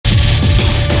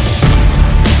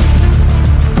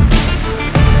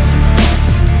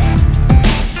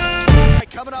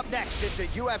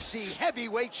UFC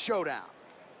Heavyweight Showdown.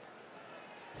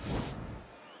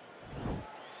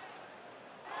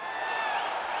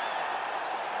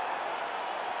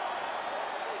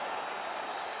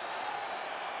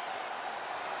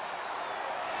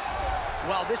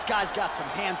 Well, this guy's got some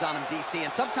hands on him, DC,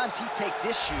 and sometimes he takes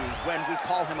issue when we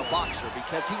call him a boxer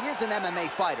because he is an MMA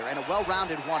fighter and a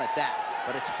well-rounded one at that.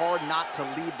 But it's hard not to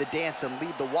lead the dance and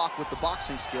lead the walk with the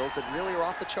boxing skills that really are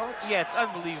off the charts. Yeah, it's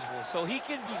unbelievable. So he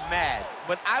can be mad,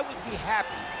 but I would be happy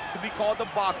to be called a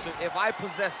boxer if I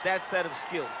possess that set of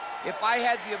skills. If I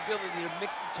had the ability to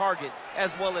mix the target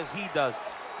as well as he does.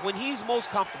 When he's most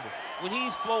comfortable, when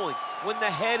he's flowing, when the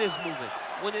head is moving,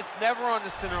 when it's never on the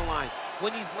center line,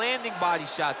 when he's landing body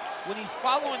shots, when he's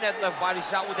following that left body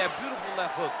shot with that beautiful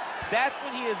left hook, that's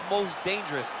when he is most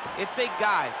dangerous. It's a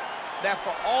guy that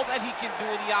for all that he can do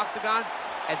in the octagon,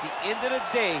 at the end of the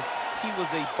day, he was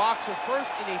a boxer first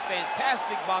and a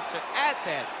fantastic boxer at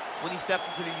that when he stepped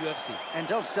into the UFC. And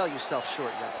don't sell yourself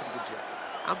short, you got a pretty good job.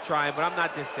 I'm trying, but I'm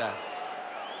not this guy.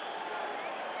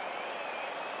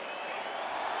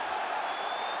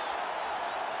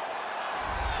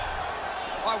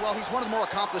 All right, well, he's one of the more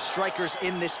accomplished strikers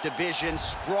in this division.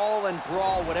 Sprawl and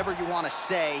brawl, whatever you want to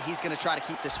say, he's going to try to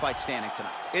keep this fight standing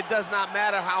tonight. It does not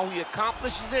matter how he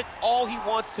accomplishes it. All he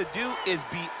wants to do is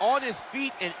be on his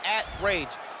feet and at range,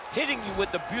 hitting you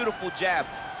with the beautiful jab,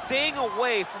 staying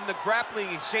away from the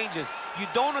grappling exchanges. You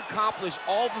don't accomplish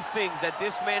all the things that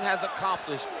this man has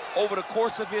accomplished over the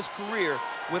course of his career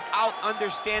without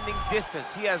understanding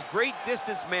distance. He has great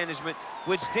distance management,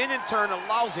 which then in turn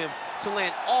allows him to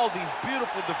land all these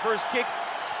beautiful diverse kicks,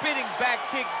 spinning back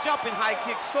kick, jumping high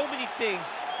kick, so many things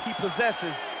he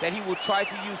possesses that he will try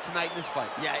to use tonight in this fight.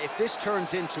 Yeah, if this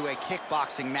turns into a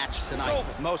kickboxing match tonight,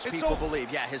 most people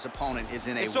believe, yeah, his opponent is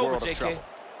in a world of trouble.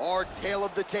 Our tale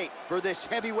of the tape for this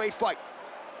heavyweight fight.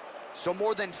 So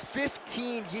more than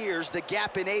 15 years, the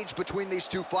gap in age between these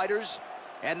two fighters,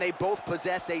 and they both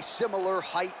possess a similar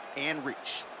height and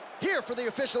reach. Here for the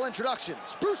official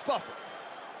introductions, Bruce Buffer.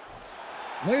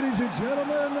 Ladies and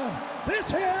gentlemen,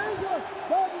 this is the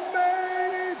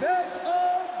main event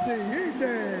of the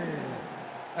evening.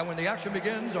 And when the action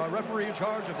begins, our referee in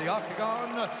charge of the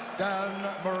octagon, Dan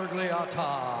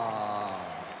Miragliotta.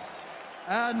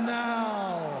 And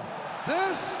now,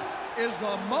 this is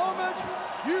the moment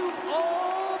you've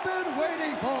all been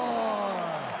waiting for.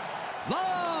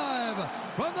 Live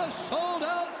from the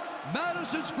sold-out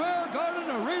Madison Square Garden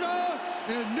Arena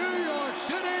in New York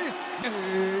City, it's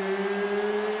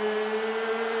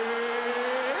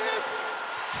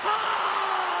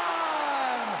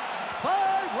time!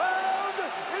 5 rounds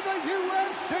in the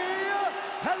UFC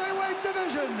heavyweight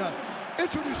division.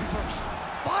 Introducing first,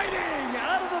 fighting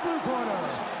out of the blue corner.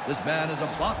 This man is a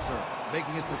boxer,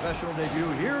 making his professional debut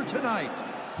here tonight.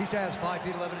 He stands 5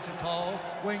 feet 11 inches tall,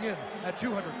 weighing in at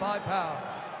 205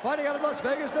 pounds. Fighting out of Las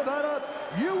Vegas, Nevada,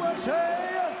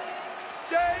 USA,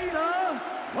 Dana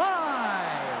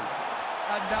White.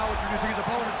 And now introducing his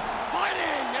opponent,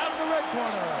 fighting out of the red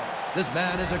corner. This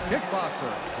man is a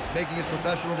kickboxer, making his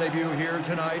professional debut here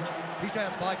tonight. He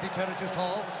stands 5 feet 10 inches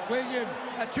tall, weighing in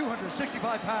at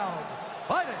 265 pounds.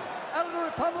 Fighting out of the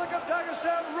Republic of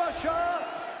Dagestan, Russia,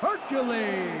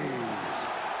 Hercules.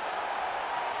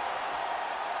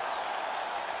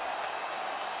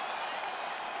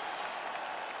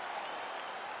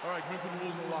 All right, mental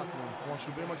rules in the locker room. I want you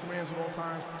to obey my commands at all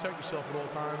times, protect yourself at all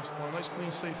times. I want a nice,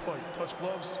 clean, safe fight. Touch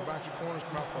gloves, back your corners,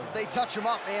 come out fighting. They touch him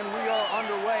up, and we are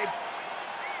underway.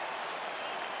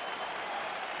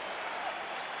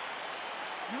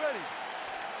 You ready?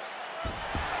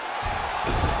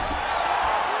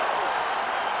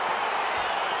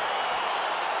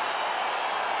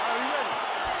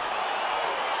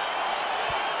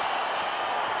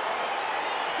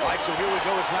 All right, so here we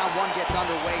go as round one gets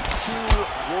underway. 2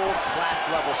 world-class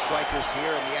level strikers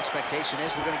here, and the expectation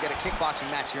is we're going to get a kickboxing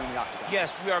match here in the octagon.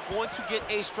 Yes, we are going to get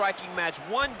a striking match.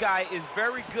 One guy is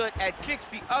very good at kicks.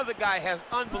 The other guy has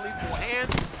unbelievable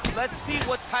hands. Let's see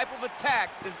what type of attack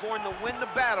is going to win the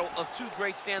battle of 2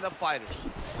 great stand-up fighters.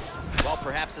 Well,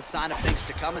 perhaps a sign of things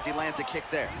to come as he lands a kick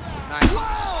there. Nice.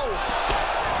 Whoa!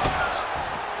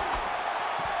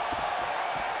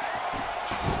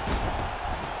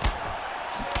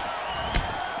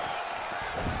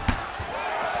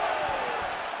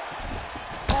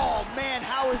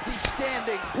 How is he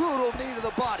standing? Brutal knee to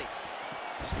the body.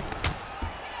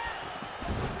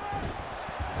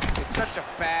 It's such a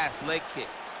fast leg kick.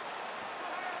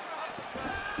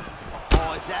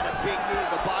 Oh, is that a big knee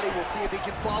to the body? We'll see if he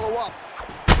can follow up.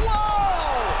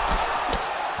 Whoa!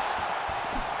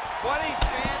 What a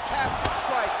fantastic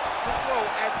strike to throw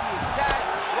at the exact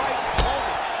right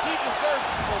moment. He deserves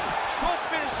this moment. Go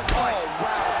finish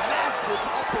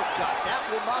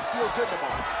feel good in the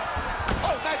moment.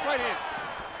 Oh, nice right hand.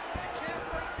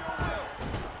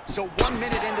 So 1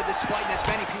 minute into this fight, and as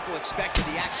many people expected,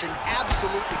 the action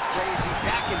absolutely crazy,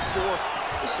 back and forth.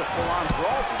 This is a full-on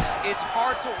brawl. It's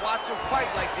hard to watch a fight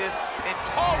like this and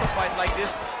call a fight like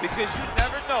this because you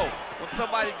never know when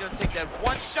somebody's going to take that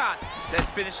one shot that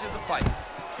finishes the fight.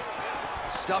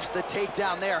 Stuffs the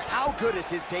takedown there. How good is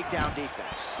his takedown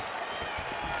defense?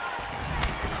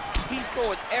 He's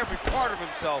throwing every part of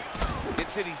himself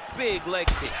into these big leg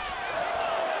kicks.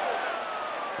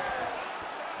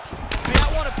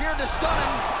 Appeared to stun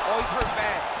him. Oh, he's hurt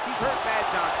bad. He's hurt bad,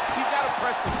 John. He's got to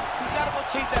press him. He's got to go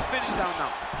chase that finish down now.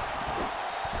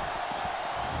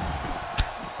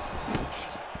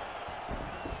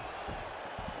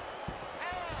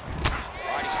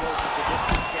 All right, he closes the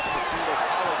distance, gets the single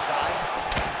collar tie.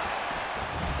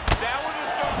 That one was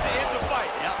starting to end the fight.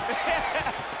 Yep.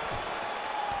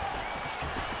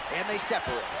 And they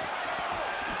separate.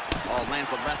 Oh, lands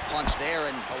a left punch there,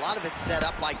 and a lot of it set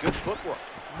up by good footwork.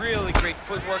 Really great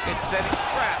footwork and setting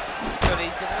traps so that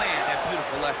he can land that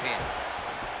beautiful left hand.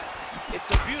 It's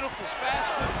a beautiful,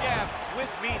 fast, good jab with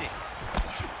meaning.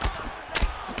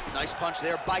 Nice punch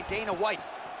there by Dana White.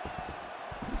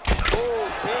 Oh,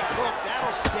 big hook,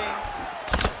 that'll sting.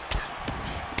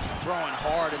 Throwing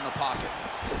hard in the pocket.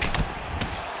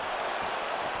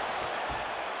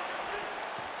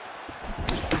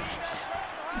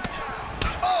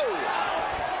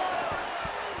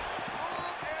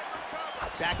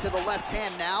 Back to the left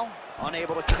hand now,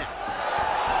 unable to connect.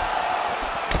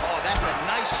 Oh, that's a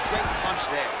nice straight punch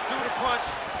there. Threw the punch,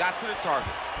 got to the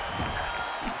target.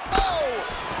 Oh!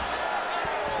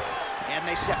 And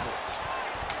they separate.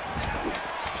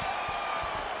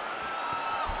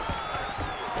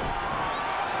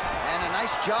 And a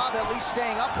nice job at least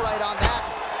staying upright on that.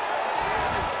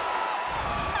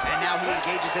 And now he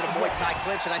engages in a Muay Thai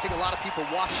clinch, and I think a lot of people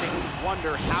watching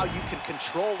wonder how you can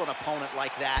control an opponent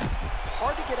like that.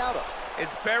 Hard to get out of.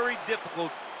 It's very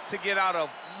difficult to get out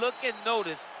of. Look and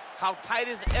notice how tight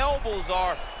his elbows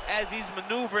are as he's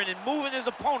maneuvering and moving his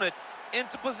opponent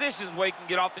into positions where he can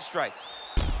get off his strikes.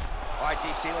 All right,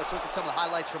 DC, let's look at some of the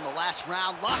highlights from the last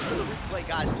round. Lots for the replay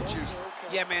guys to choose from.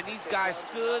 Yeah, man, these guys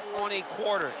stood on a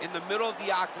quarter in the middle of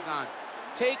the octagon.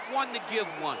 Take one to give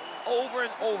one. Over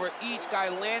and over, each guy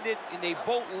landed, and they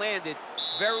both landed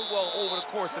very well over the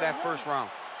course of that first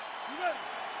round.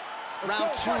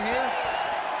 Round 2 here.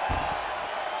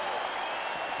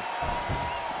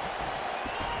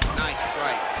 Nice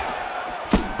strike.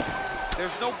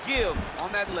 There's no give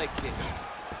on that leg kick.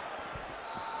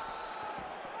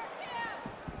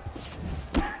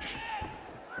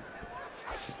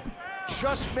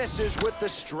 Just misses with the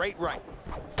straight right.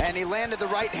 And he landed the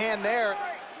right hand there.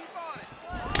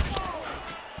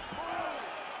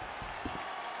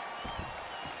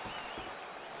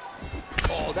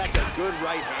 Oh, that's a good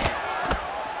right hand.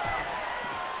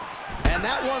 And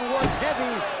that one was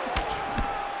heavy.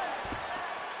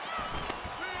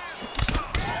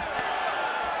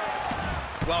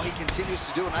 Well, he continues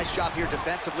to do a nice job here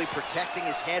defensively, protecting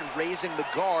his head, raising the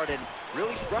guard, and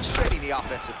really frustrating the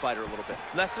offensive fighter a little bit.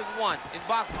 Lesson 1 in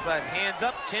boxing class, hands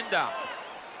up, chin down.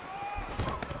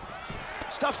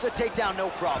 Stuffs the takedown, no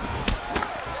problem.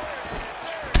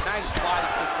 Nice body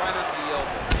kick right under the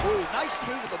elbow. Ooh, nice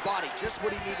knee with the body, just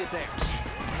what he needed there.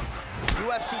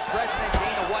 UFC President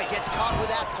Dana White gets caught with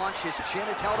that punch. His chin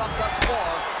is held up thus far.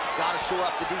 Got to shore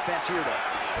up the defense here, though.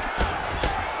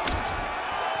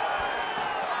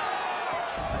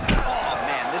 Oh,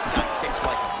 man, this guy kicks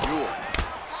like a mule.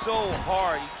 So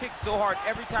hard. He kicks so hard.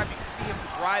 Every time you can see him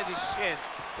drive his shin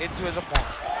into his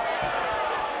opponent.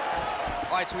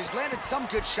 All right, so he's landed some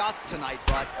good shots tonight,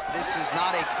 but this is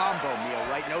not a combo meal,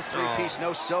 right? No three-piece,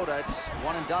 no soda. It's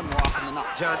one and done more often than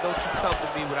not. John, don't you come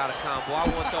to me without a combo. I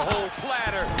want the whole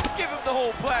platter. Give him the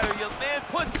whole platter, young man.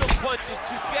 Put some punches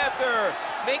together.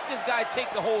 Make this guy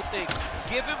take the whole thing.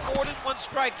 Give him more than one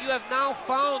strike. You have now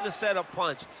found the setup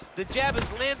punch. The jab is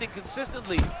landing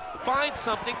consistently. Find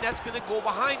something that's going to go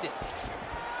behind it.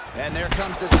 And there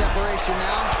comes the separation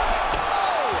now.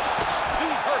 Oh!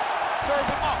 Dude's hurt. Serve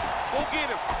him up. Go get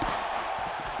him.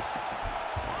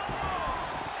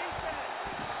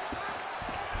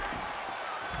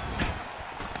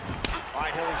 All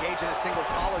right, he'll engage in a single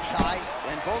collar tie,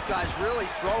 and both guys really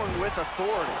throwing with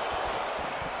authority.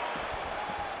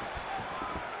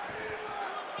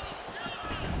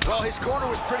 Well, his corner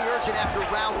was pretty urgent after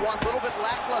round 1. A little bit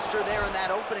lackluster there in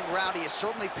that opening round. He has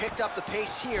certainly picked up the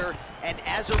pace here, and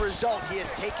as a result, he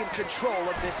has taken control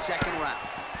of this second round.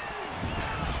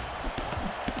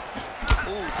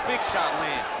 Ooh, big shot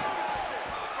lands.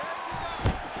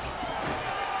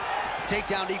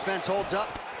 Takedown defense holds up.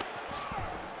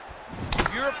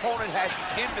 your opponent has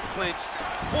you in the clinch,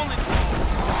 pulling.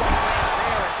 Strong lands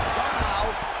there, and somehow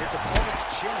his opponent's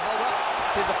chin held up.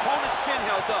 His opponent's chin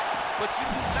held up, but you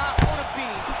do not want to be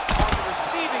on the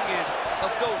receiving end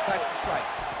of those types of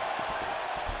strikes.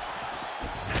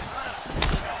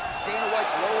 Dana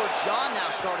White's lower jaw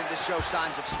now starting to show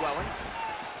signs of swelling.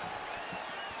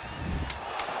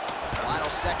 Final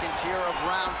seconds here of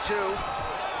round 2.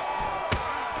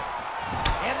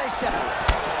 And they separate.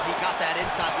 Well, he got that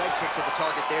inside leg kick to the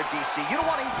target there, DC. You don't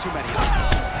want to eat too many of them.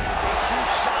 That is a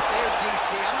huge shot there, DC.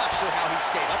 I'm not sure how he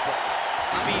stayed upright.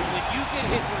 I mean, when you get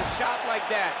hit with a shot like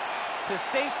that, to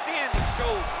stay standing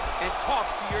shows and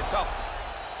talks to your toughness.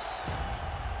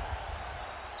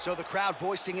 So the crowd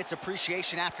voicing its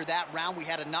appreciation after that round. We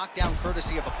had a knockdown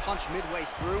courtesy of a punch midway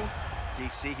through.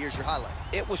 DC, here's your highlight.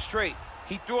 It was straight.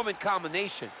 He threw him in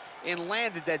combination and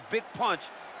landed that big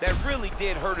punch that really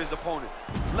did hurt his opponent.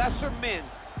 Lesser men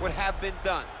would have been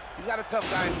done. He's got a tough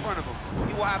guy in front of him.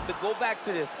 He will have to go back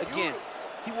to this again.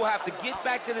 He will have to get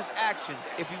back to this action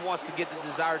if he wants to get the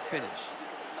desired finish.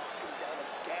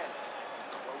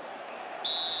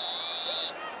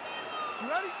 You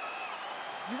ready?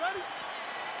 You ready?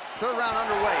 Third round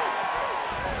underway.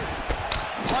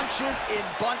 Punches in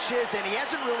bunches, and he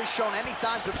hasn't really shown any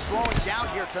signs of slowing down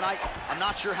here tonight. I'm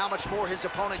not sure how much more his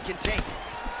opponent can take.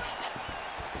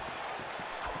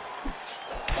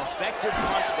 Effective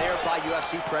punch there by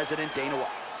UFC President Dana White.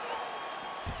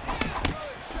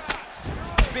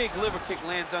 Big liver kick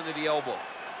lands under the elbow.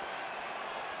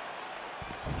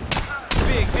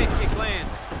 Big head kick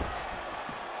lands.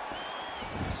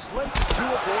 Slips to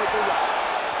avoid the right.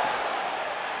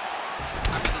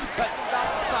 I mean, he's cutting down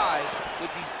the size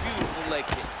with these beautiful leg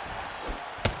kicks.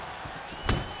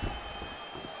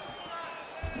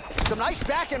 Some nice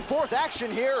back and forth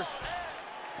action here.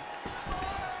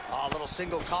 Oh, a little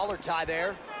single collar tie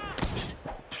there.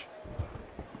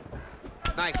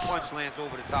 Nice punch lands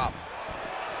over the top.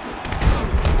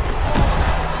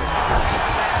 Massive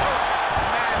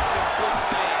good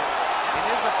land, and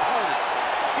his opponent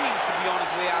seems to be on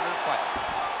his way out of the fight.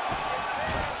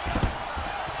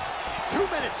 2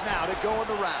 minutes now to go in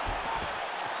the round.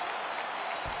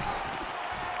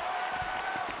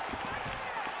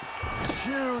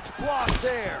 Huge block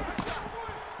there.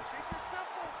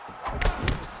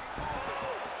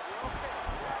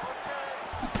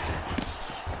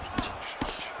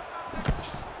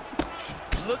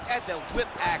 Look at the whip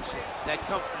action that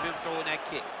comes from him throwing that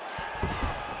kick.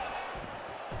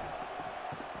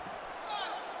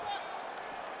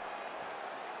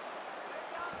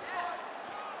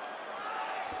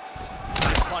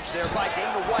 Nice punch there by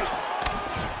Dana White.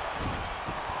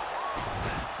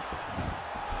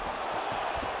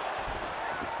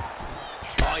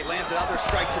 Oh, he lands another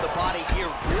strike to the body here,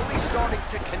 really starting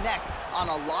to connect on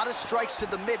a lot of strikes to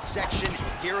the midsection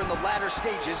here in the latter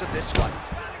stages of this fight.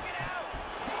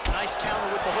 Nice counter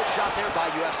with the hook shot there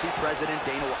by UFC President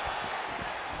Dana White.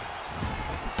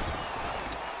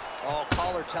 Oh,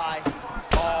 collar tie.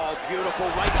 Oh, beautiful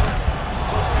right hook.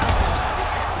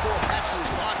 His head still attached to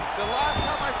his body. The last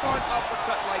time I saw an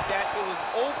uppercut like that, it was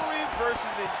Overeem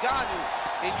versus Ngannou,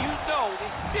 and you know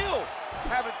they still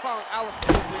haven't found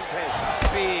Alistair Overeem's head.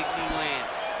 Big knee land.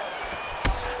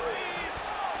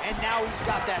 And now he's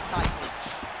got that tie clinch.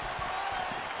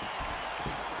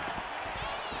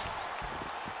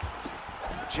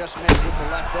 Just missed with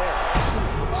the left there.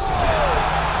 Oh!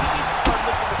 He needs to start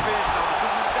looking to finish now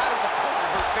because he's got his opponent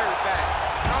hurt very bad.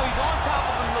 Now he's on top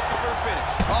of him looking for a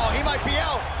finish. Oh, he might be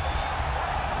out.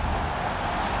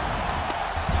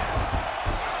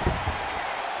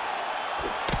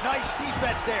 Nice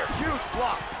defense there. Huge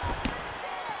block.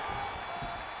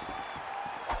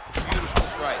 Beautiful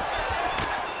strike.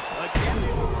 Again,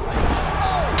 they will clinch.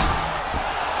 Oh!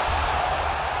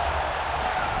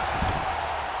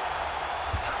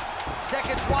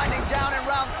 Seconds winding down in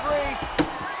round 3.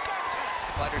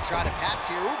 Fighter trying to pass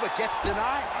here, ooh, but gets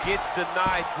denied. Gets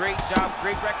denied. Great job,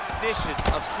 great recognition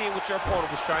of seeing what your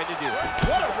opponent was trying to do.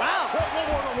 What a round!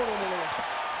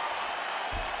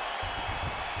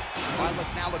 All right,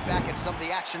 let's now look back at some of the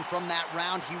action from that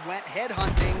round. He went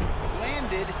headhunting,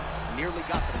 landed, nearly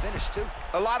got the finish too.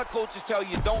 A lot of coaches tell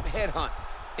you don't headhunt.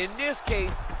 In this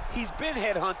case, he's been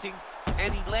headhunting,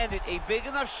 and he landed a big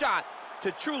enough shot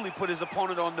to truly put his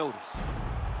opponent on notice.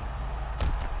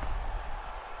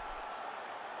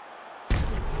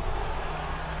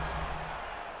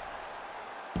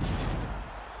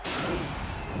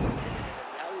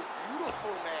 That was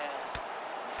beautiful, man.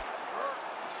 That hurt.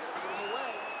 You should have put him away.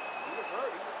 He was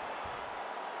hurt.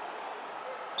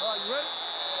 All right, you ready?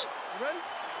 You ready?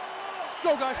 Let's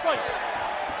go, guys, fight.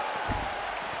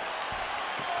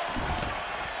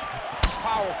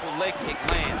 powerful leg kick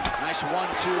lands. Nice 1-2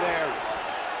 there.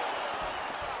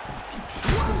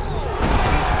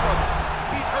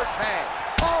 He's hurt bad.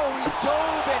 Oh, he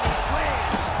dove and he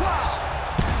lands. Wow.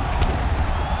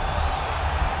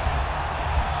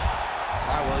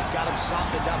 All right, well, he's got him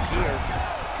softened up here.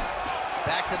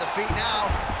 Back to the feet now.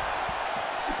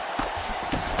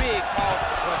 Big,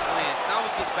 powerful punch land. Now we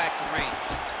get back to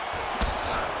range.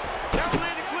 That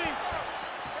landed clean.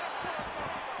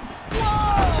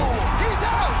 Whoa! He's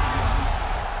out!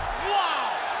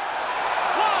 Wow!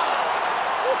 Wow!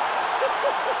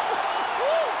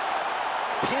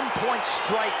 Pinpoint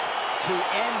strike to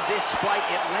end this fight.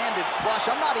 It landed flush.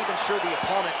 I'm not even sure the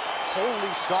opponent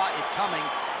wholly saw it coming,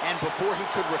 and before he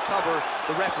could recover,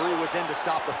 the referee was in to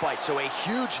stop the fight. So a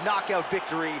huge knockout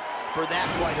victory for that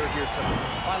fighter here tonight.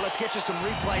 All right, let's get you some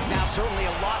replays now. Certainly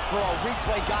a lot for our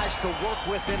replay guys to work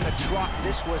with in the truck.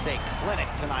 This was a clinic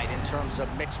tonight in terms of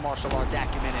mixed martial arts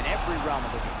acumen in every realm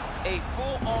of the game. A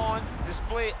full-on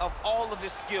display of all of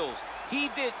his skills. He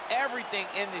did everything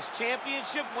in this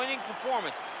championship-winning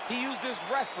performance. He used his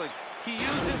wrestling. He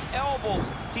used his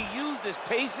elbows. He used his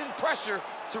pace and pressure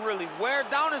to really wear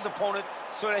down his opponent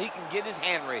so that he can get his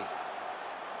hand raised.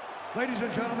 Ladies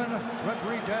and gentlemen,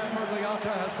 referee Dan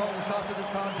Mergliata has called a stop to this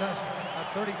contest at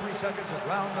 33 seconds of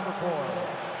round number 4.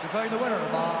 Declaring the winner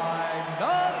by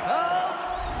knockout,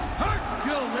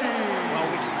 Hercules! Well,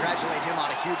 we congratulate him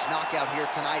on a huge knockout here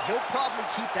tonight. He'll probably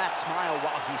keep that smile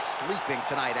while he's sleeping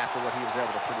tonight after what he was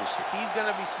able to produce here. He's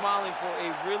going to be smiling for a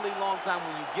really long time.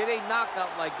 When you get a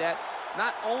knockout like that,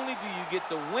 not only do you get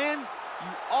the win,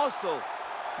 you also,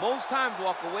 most times,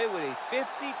 walk away with a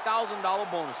 $50,000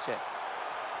 bonus check.